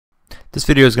This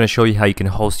video is going to show you how you can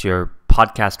host your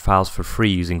podcast files for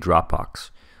free using Dropbox.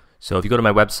 So if you go to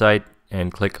my website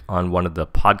and click on one of the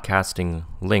podcasting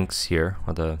links here,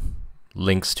 or the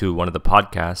links to one of the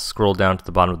podcasts, scroll down to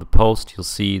the bottom of the post, you'll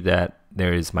see that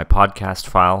there is my podcast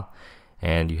file,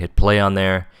 and you hit play on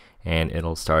there and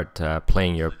it'll start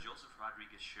playing your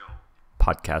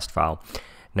podcast file.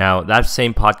 Now that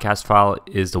same podcast file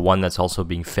is the one that's also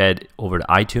being fed over to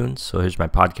iTunes. So here's my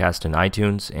podcast in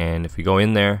iTunes, and if we go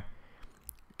in there,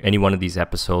 any one of these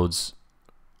episodes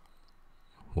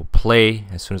will play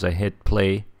as soon as I hit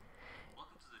play.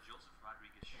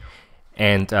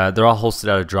 And they're all hosted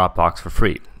out of Dropbox for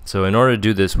free. So in order to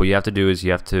do this, what you have to do is you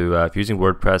have to, if you're using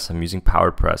WordPress, I'm using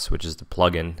PowerPress, which is the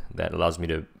plugin that allows me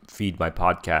to feed my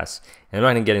podcasts. And I'm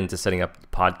not going to get into setting up the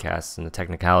podcasts and the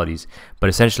technicalities, but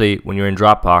essentially when you're in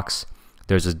Dropbox,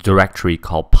 there's a directory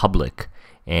called public.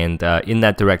 And in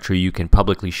that directory, you can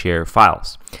publicly share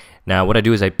files. Now what I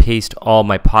do is I paste all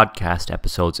my podcast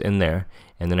episodes in there,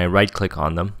 and then I right click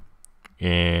on them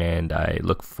and I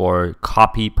look for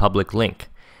copy public link.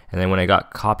 And then when I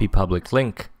got copy public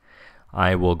link,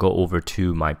 I will go over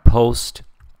to my post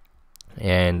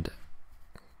and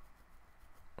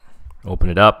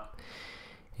open it up.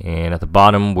 And at the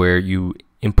bottom where you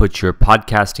input your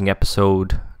podcasting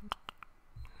episode,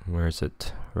 where is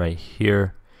it? Right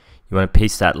here. You want to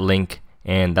paste that link,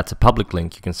 and that's a public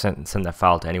link. You can send that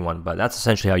file to anyone, but that's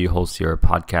essentially how you host your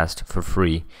podcast for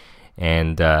free.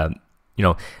 And you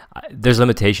know, there's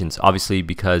limitations obviously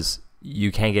because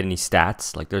you can't get any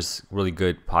stats. Like there's really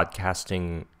good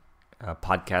podcasting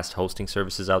podcast hosting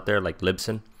services out there like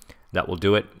Libsyn that will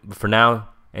do it, but for now,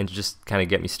 and to just kind of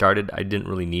get me started, I didn't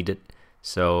really need it.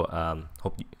 So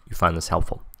hope you find this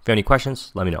helpful. If you have any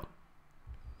questions, let me know.